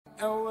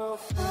and we'll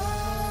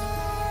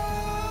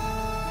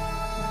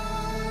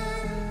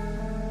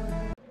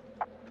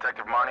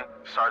Detective Marnie,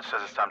 Sarge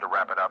says it's time to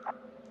wrap it up.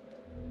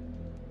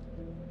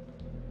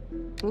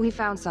 We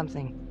found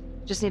something.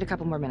 Just need a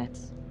couple more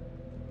minutes.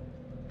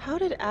 How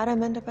did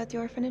Adam end up at the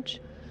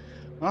orphanage?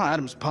 Well,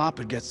 Adam's pop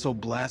had got so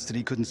blasted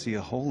he couldn't see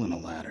a hole in a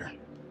ladder.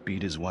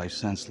 Beat his wife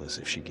senseless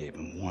if she gave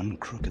him one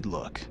crooked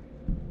look.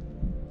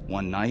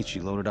 One night,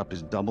 she loaded up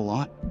his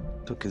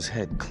double-aught, took his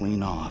head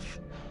clean off,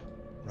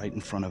 right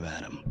in front of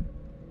Adam.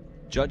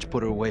 Judge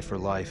put her away for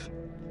life.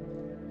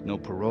 No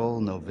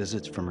parole, no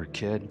visits from her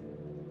kid.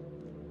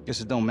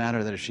 Guess it don't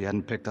matter that if she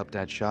hadn't picked up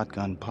that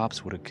shotgun,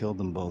 Pops would have killed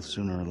them both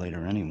sooner or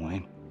later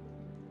anyway.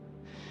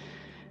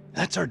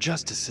 That's our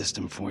justice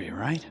system for you,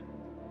 right?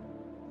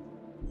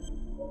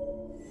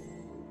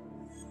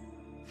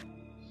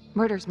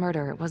 Murder's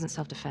murder. It wasn't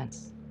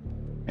self-defense.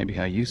 Maybe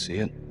how you see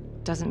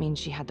it. Doesn't mean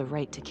she had the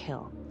right to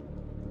kill.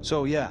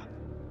 So yeah,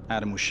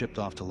 Adam was shipped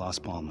off to Las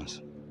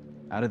Palmas.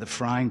 Out of the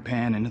frying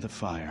pan into the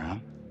fire, huh?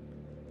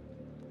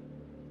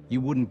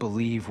 You wouldn't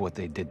believe what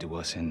they did to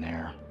us in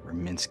there.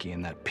 Raminsky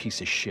and that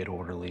piece of shit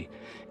orderly.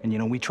 And you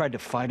know, we tried to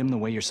fight him the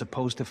way you're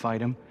supposed to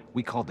fight him.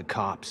 We called the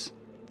cops.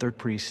 3rd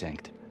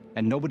Precinct.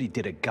 And nobody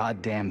did a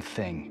goddamn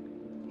thing.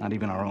 Not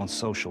even our own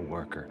social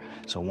worker.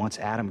 So once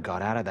Adam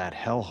got out of that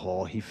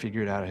hellhole, he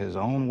figured out his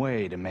own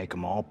way to make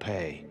them all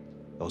pay.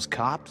 Those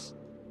cops?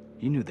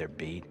 He knew their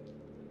beat.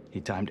 He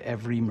timed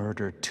every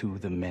murder to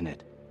the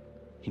minute.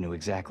 He knew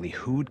exactly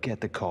who'd get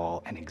the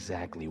call and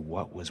exactly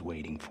what was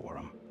waiting for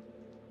him.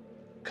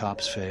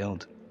 Cops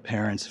failed,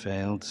 parents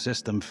failed,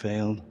 system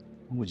failed.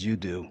 What would you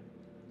do?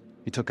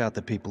 He took out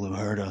the people who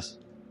hurt us.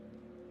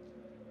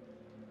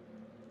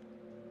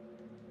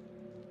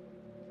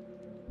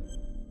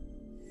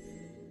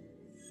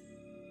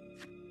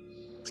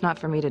 It's not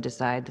for me to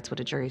decide. That's what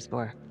a jury's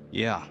for.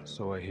 Yeah,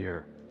 so I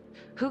hear.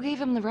 Who gave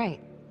him the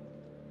right?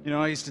 You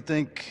know, I used to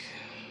think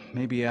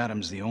maybe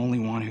Adam's the only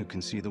one who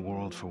can see the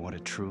world for what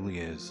it truly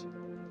is.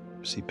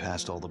 See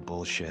past all the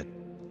bullshit.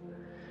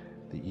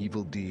 The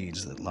evil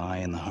deeds that lie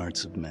in the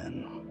hearts of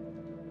men.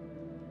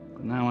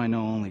 But now I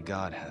know only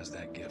God has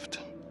that gift.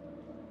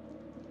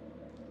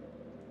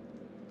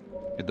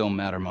 It don't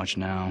matter much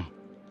now.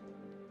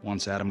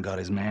 Once Adam got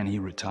his man, he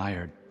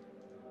retired.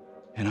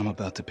 And I'm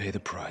about to pay the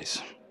price.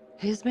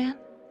 His man?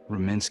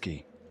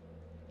 Raminsky.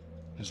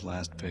 His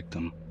last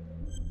victim.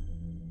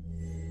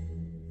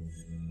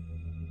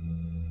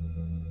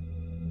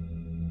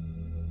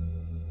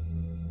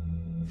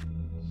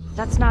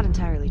 That's not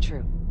entirely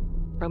true.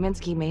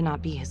 Rominsky may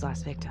not be his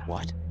last victim.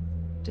 What?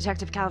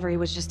 Detective Calvary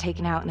was just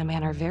taken out in a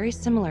manner very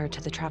similar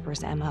to the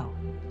Trapper's MO.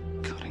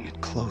 Cutting it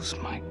close,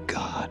 my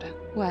God.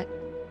 What?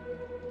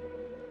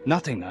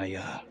 Nothing, I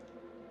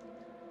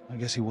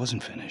guess he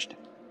wasn't finished.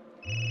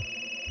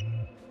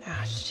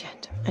 Ah,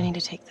 shit. I need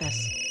to take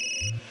this.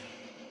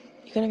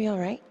 You gonna be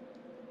alright?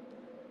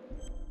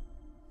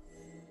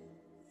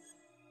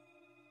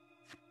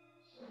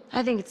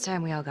 I think it's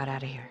time we all got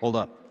out of here. Hold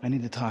up. I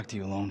need to talk to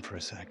you alone for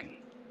a second.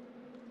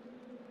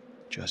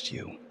 Just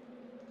you.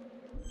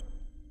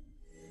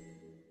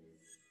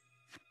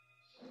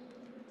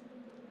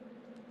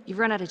 You've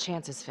run out of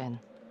chances, Finn.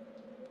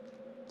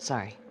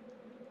 Sorry.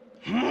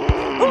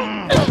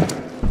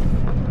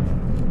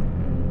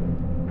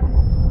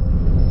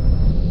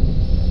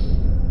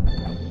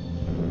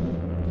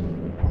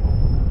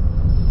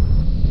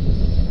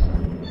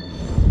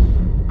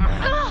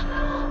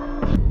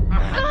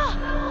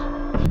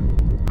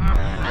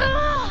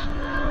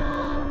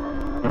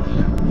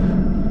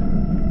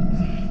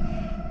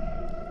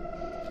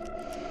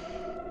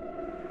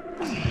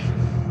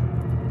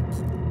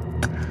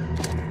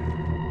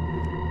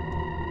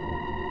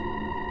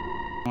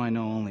 I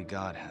know only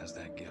God has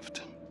that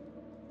gift.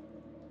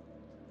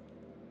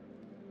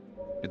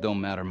 It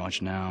don't matter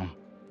much now.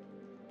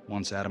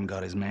 Once Adam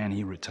got his man,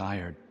 he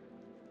retired.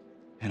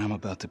 And I'm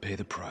about to pay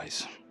the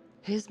price.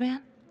 His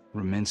man?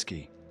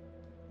 Raminsky.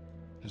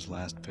 His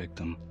last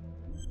victim.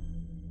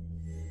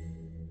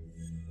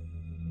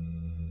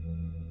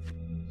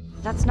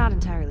 That's not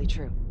entirely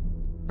true.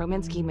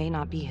 Rominsky may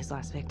not be his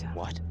last victim.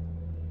 What?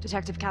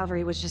 Detective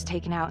Calvary was just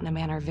taken out in a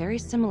manner very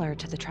similar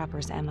to the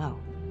Trapper's MO.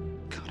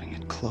 Cutting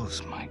it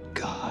close, my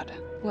God.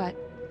 What?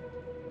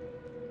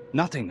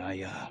 Nothing, I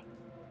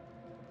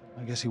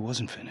guess he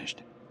wasn't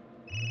finished.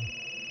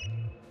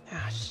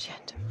 Ah,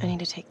 shit. I need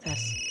to take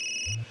this.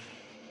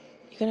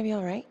 You gonna be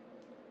alright?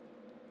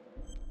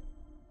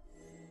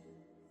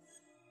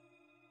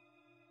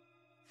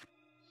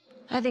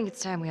 I think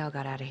it's time we all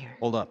got out of here.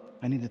 Hold up.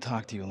 I need to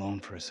talk to you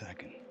alone for a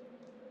second.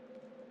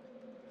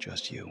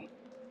 Just you.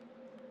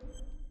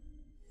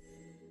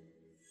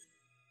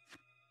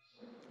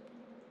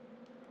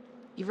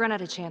 You've run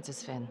out of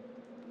chances, Finn.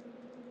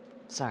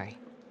 Sorry.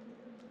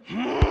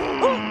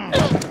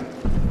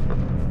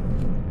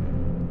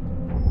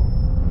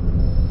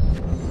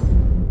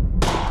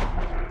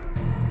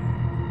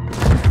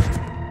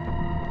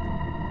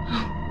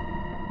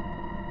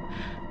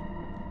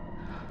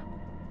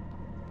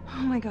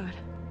 Oh my God.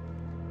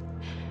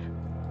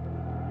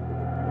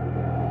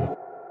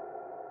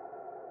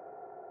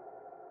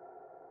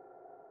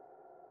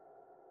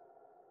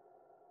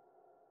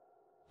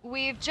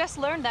 We've just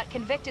learned that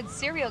convicted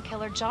serial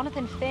killer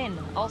Jonathan Finn,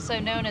 also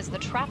known as the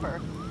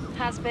Trapper,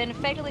 has been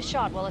fatally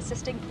shot while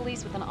assisting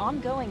police with an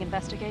ongoing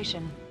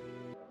investigation.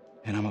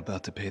 And I'm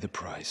about to pay the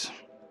price.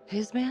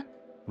 His man?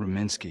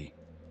 Raminsky.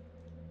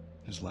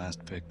 His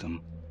last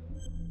victim.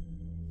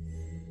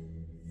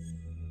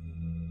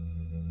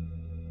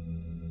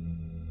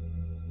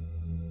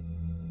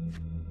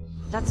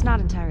 That's not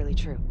entirely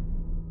true.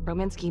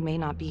 Rominsky may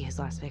not be his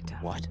last victim.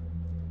 What?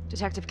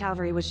 Detective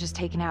Calvary was just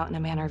taken out in a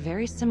manner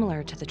very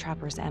similar to the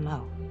Trapper's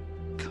MO.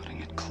 Cutting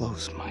it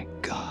close, my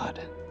God.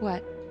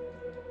 What?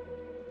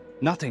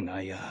 Nothing,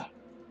 I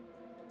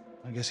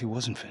guess he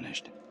wasn't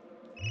finished.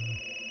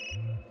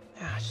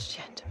 Ah,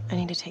 shit. I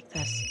need to take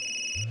this.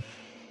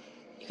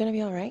 You gonna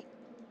be all right?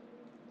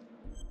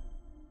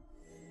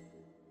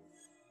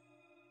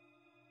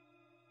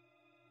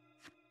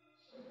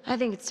 I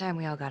think it's time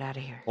we all got out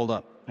of here. Hold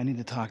up. I need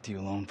to talk to you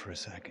alone for a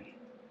second.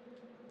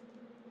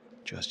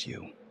 Just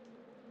you.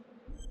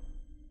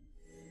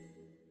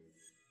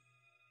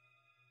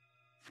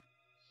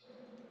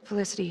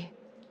 Felicity,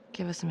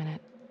 give us a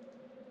minute.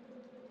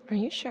 Are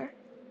you sure?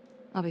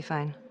 I'll be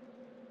fine.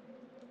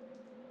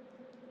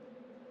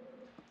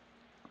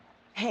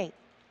 Hey.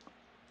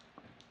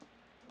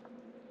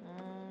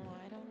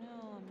 I don't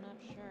know. I'm not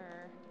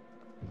sure.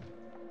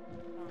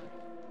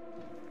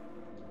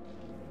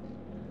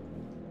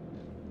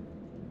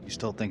 You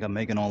still think I'm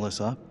making all this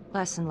up?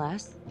 Less and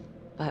less.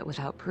 But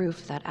without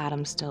proof that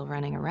Adam's still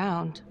running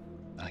around...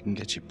 I can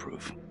get you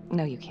proof.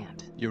 No, you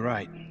can't. You're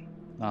right.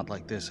 Not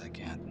like this, I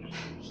can't.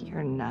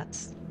 You're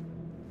nuts.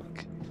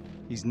 Look,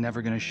 he's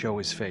never gonna show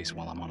his face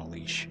while I'm on a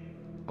leash.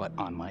 But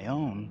on my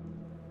own,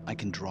 I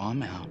can draw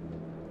him out,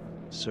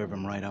 serve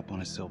him right up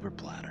on a silver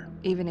platter.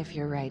 Even if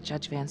you're right,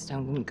 Judge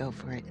Vanstone wouldn't go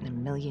for it in a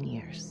million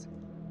years.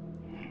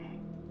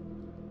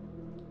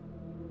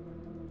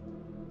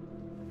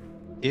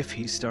 If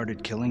he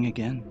started killing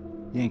again,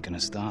 he ain't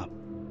gonna stop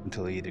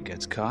until he either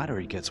gets caught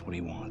or he gets what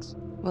he wants.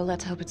 Well,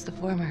 let's hope it's the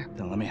former.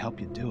 Then let me help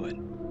you do it.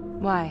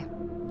 Why?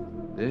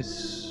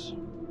 This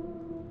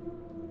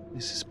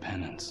is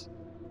penance.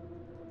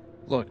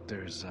 Look,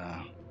 there's,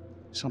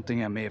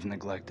 something I may have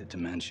neglected to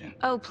mention.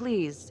 Oh,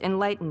 please,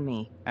 enlighten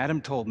me.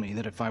 Adam told me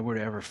that if I were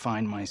to ever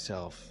find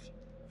myself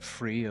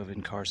free of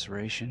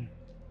incarceration,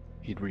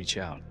 he'd reach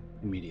out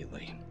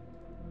immediately.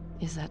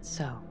 Is that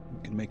so? You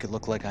can make it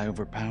look like I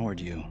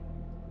overpowered you.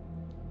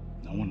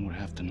 No one would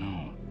have to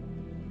know.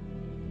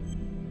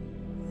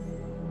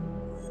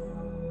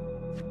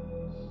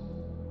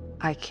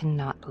 I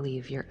cannot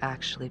believe you're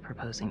actually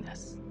proposing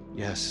this.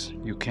 Yes,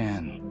 you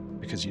can,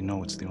 because you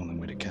know it's the only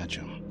way to catch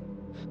him.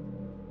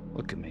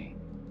 Look at me.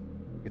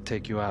 I could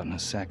take you out in a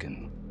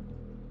second.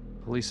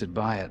 Police would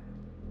buy it.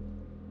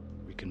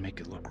 We can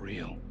make it look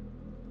real.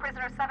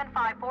 Prisoner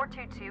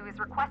 75422 is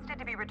requested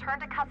to be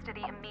returned to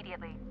custody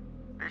immediately.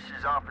 This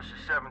is Officer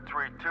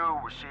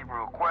 732 receiving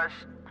request.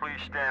 Please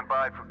stand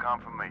by for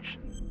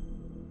confirmation.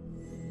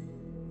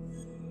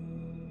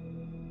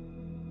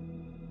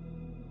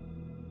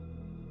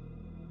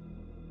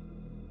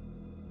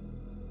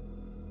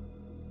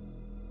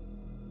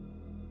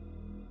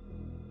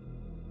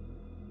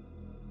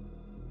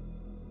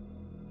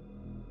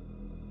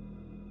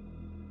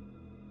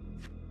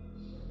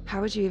 How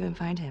would you even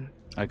find him?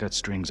 I got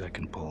strings I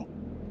can pull.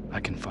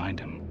 I can find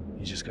him.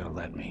 You just gotta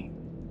let me.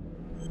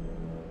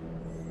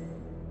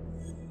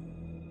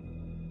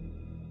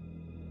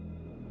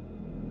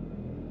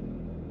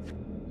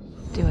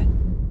 Do it.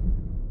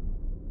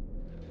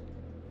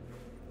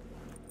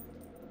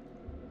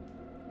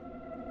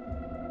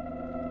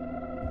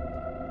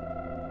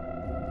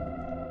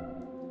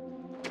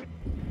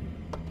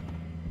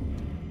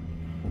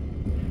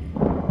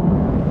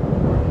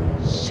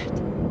 Shit.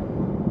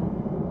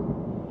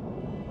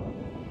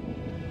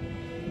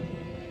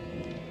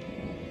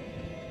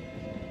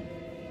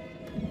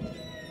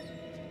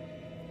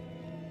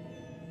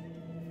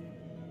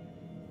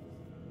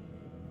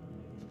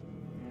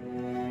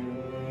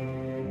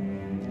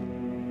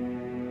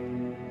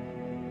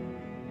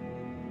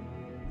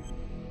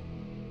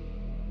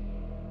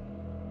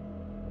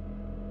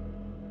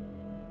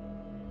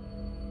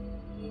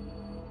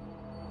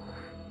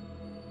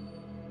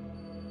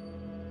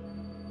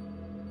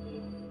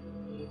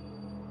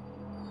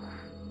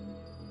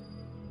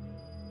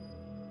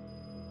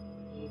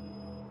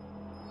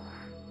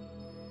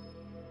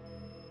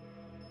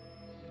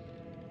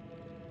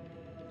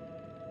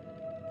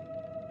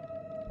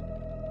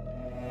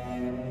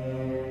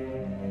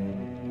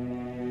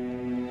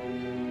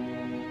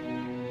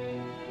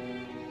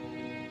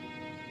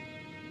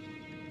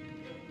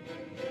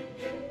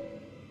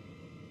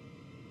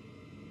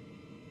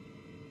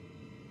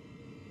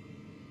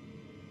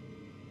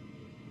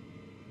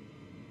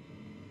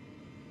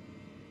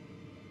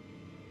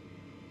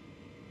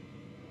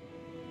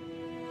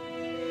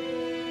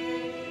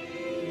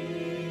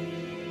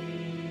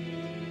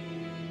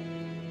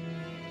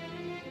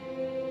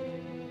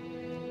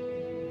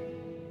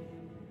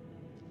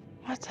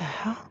 What the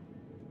hell?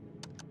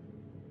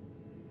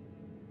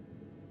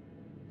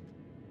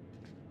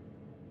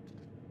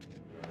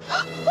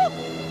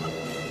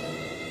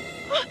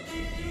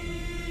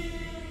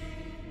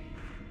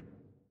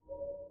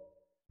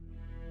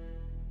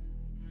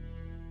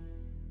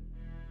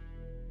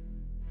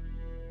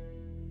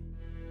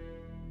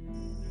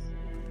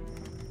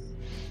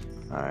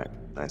 Alright,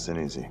 nice and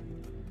easy.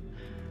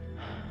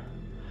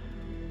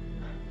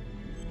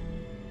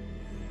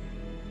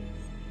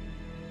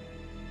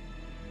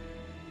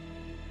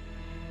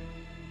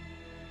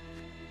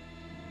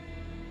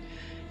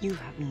 You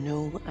have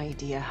no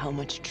idea how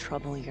much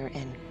trouble you're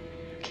in.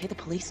 Okay, the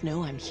police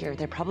know I'm here.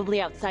 They're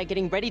probably outside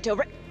getting ready to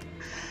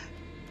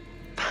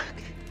Fuck.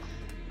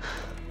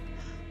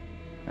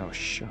 Oh,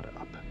 shut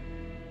up.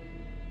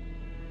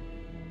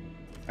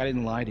 I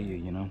didn't lie to you,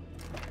 you know?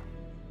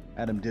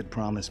 Adam did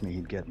promise me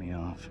he'd get me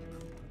off.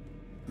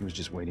 He was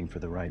just waiting for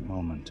the right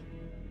moment.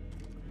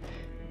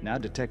 Now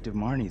Detective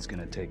Marnie's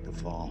gonna take the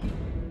fall.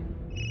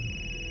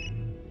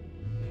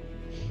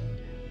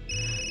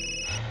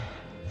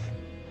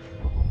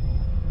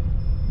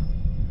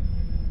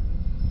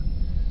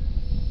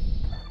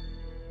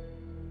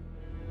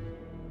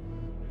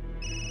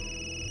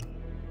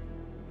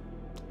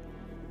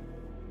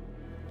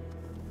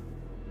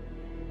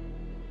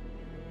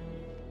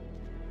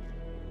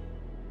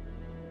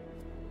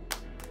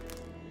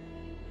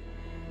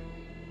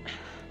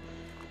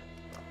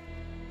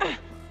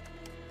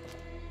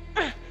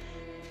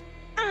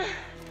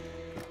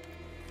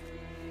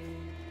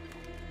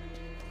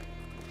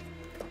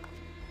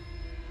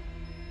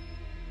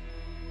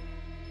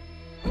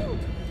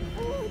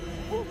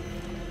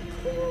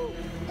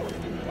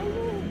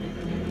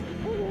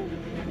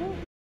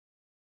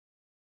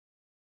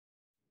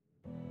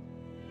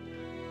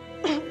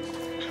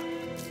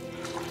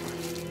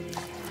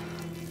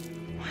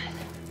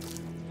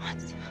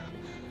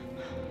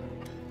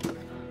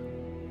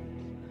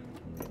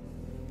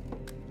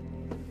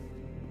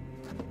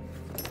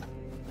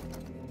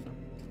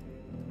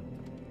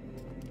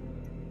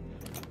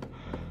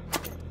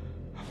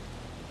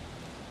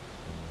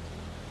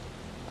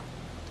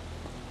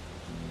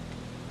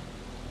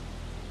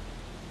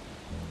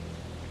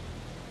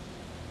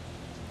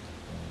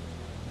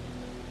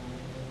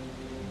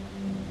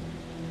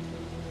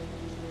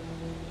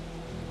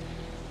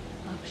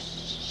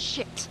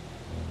 Shit.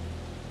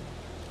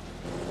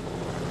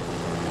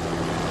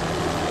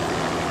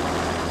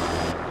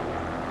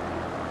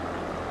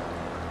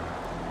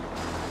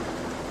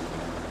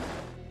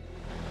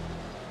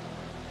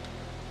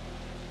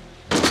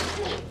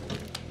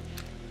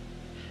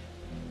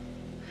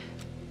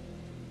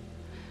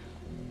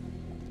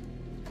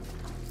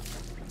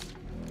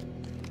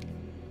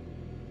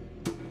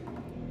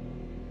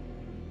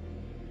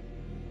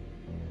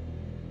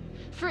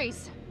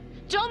 Freeze!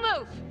 Don't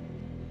move!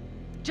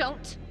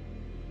 Don't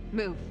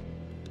move.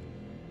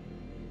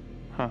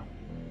 Huh.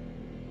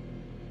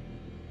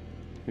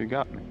 You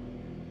got me.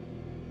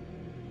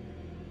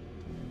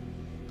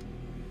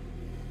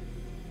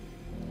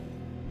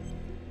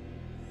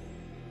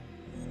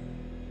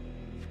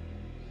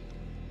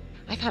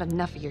 I've had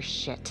enough of your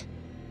shit.